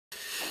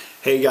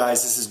Hey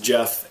guys, this is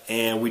Jeff,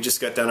 and we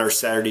just got done our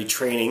Saturday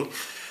training.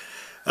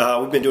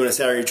 We've been doing a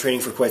Saturday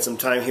training for quite some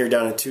time here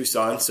down in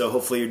Tucson, so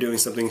hopefully you're doing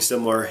something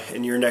similar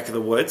in your neck of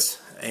the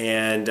woods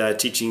and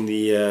teaching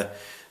the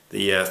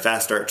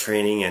fast start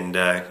training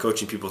and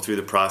coaching people through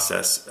the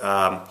process.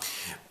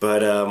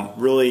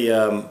 Really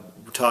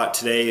taught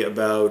today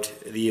about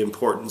the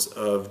importance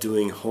of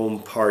doing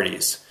home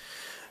parties,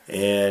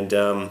 and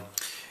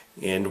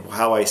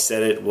how I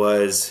said it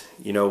was,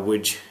 I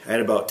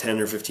had about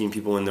 10 or 15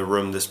 people in the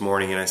room this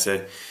morning, and I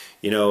said,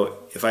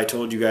 if I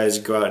told you guys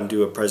to go out and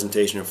do a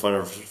presentation in front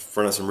of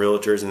some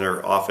realtors in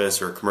their office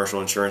or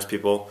commercial insurance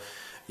people,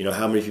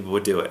 how many people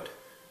would do it?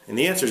 And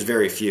the answer is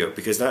very few,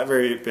 because not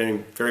very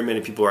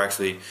many people are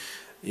actually,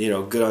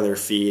 good on their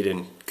feet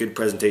and good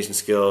presentation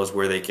skills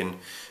where they can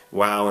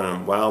wow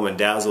them and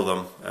dazzle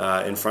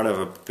them in front of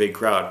a big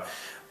crowd.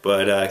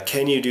 But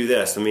can you do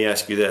this? Let me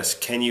ask you this.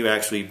 Can you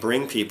actually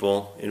bring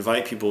people,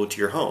 invite people to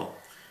your home?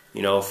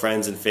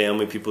 Friends and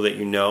family, people that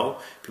you know,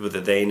 people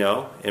that they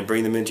know, and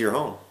bring them into your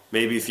home.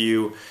 Maybe if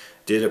you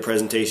did a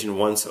presentation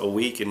once a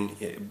week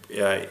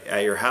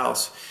at your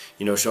house,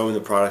 showing the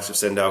products or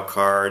send out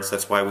cards.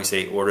 That's why we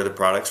say order the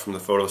products from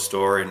the photo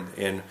store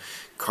and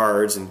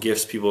cards and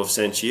gifts people have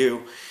sent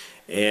you.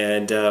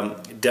 And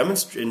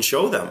demonstrate and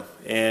show them.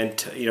 And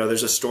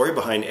there's a story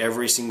behind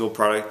every single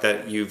product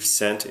that you've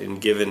sent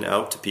and given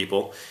out to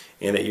people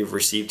and that you've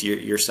received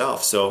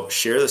yourself. So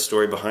share the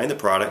story behind the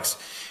products,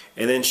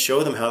 and then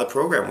show them how the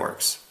program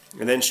works,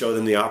 and then show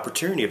them the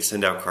opportunity of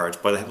send out cards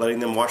by letting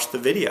them watch the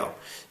video.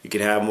 You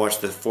could have them watch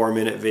the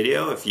 4-minute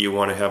video. If you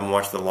want to have them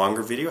watch the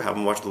longer video, have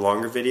them watch the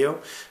longer video.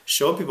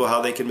 Show people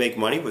how they can make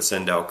money with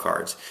send out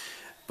cards.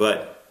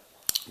 But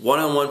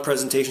one-on-one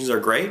presentations are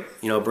great.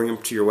 Bring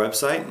them to your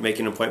website,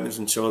 making appointments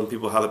and showing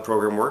people how the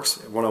program works.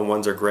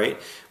 One-on-ones are great,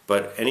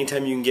 but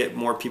anytime you can get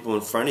more people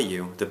in front of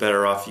you, the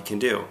better off you can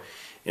do.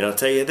 And I'll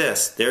tell you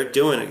this, they're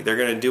going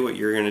to do what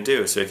you're going to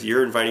do. So if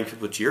you're inviting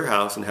people to your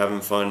house and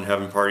having fun,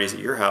 having parties at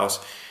your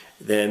house,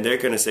 then they're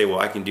going to say, well,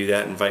 I can do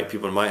that, invite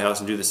people to my house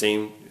and do the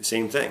same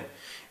thing.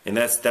 And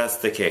that's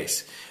the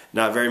case.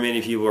 Not very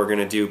many people are going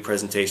to do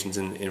presentations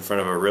in front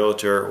of a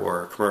realtor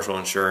or commercial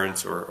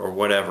insurance or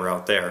whatever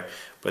out there,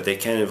 but they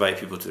can invite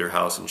people to their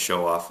house and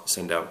show off,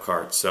 send out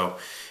cards. So,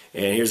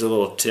 and here's a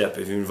little tip.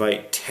 If you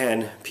invite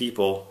 10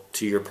 people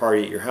to your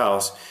party at your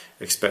house,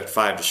 expect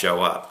 5 to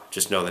show up.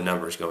 Just know the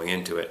numbers going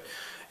into it.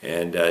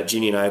 And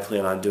Jeannie and I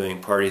plan on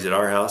doing parties at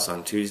our house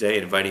on Tuesday,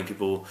 inviting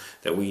people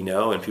that we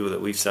know and people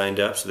that we've signed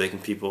up, so they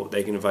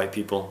can invite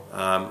people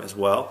as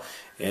well,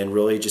 and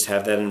really just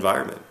have that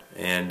environment.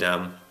 And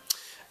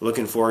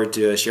looking forward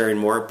to sharing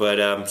more,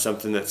 but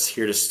something that's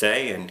here to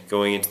stay. And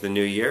going into the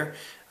new year,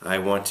 I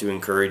want to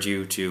encourage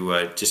you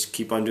to just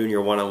keep on doing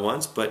your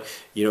one-on-ones, but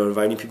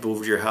inviting people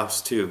over to your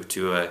house too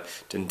to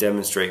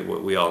demonstrate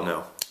what we all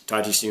know.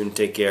 Talk to you soon.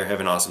 Take care.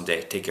 Have an awesome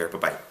day. Take care.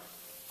 Bye-bye.